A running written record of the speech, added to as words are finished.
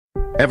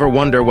Ever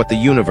wonder what the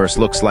universe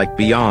looks like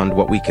beyond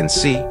what we can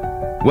see?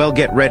 Well,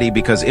 get ready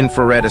because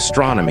infrared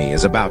astronomy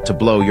is about to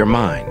blow your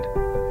mind.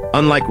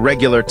 Unlike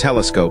regular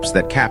telescopes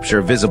that capture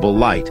visible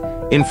light,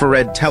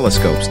 infrared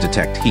telescopes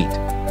detect heat.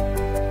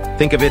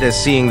 Think of it as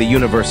seeing the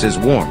universe's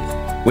warmth,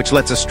 which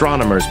lets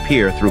astronomers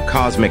peer through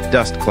cosmic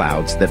dust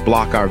clouds that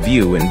block our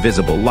view in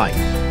visible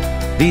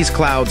light. These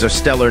clouds are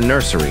stellar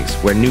nurseries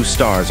where new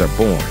stars are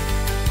born.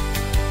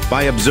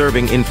 By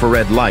observing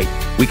infrared light,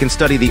 we can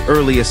study the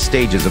earliest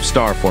stages of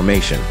star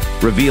formation,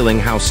 revealing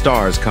how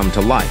stars come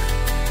to life.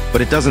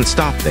 But it doesn't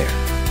stop there.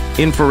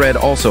 Infrared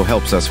also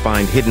helps us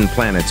find hidden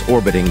planets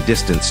orbiting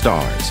distant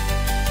stars.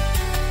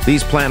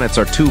 These planets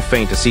are too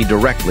faint to see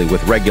directly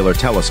with regular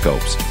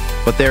telescopes,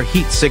 but their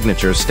heat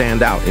signatures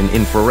stand out in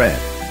infrared.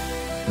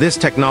 This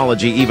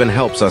technology even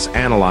helps us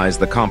analyze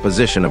the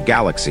composition of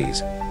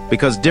galaxies,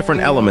 because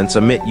different elements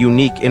emit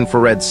unique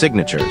infrared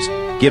signatures,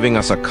 giving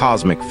us a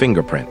cosmic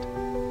fingerprint.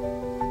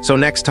 So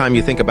next time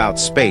you think about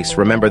space,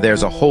 remember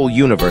there's a whole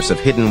universe of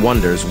hidden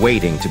wonders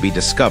waiting to be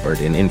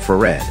discovered in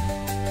infrared.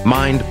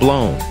 Mind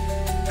blown?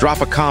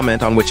 Drop a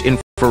comment on which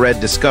infrared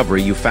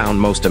discovery you found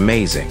most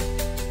amazing.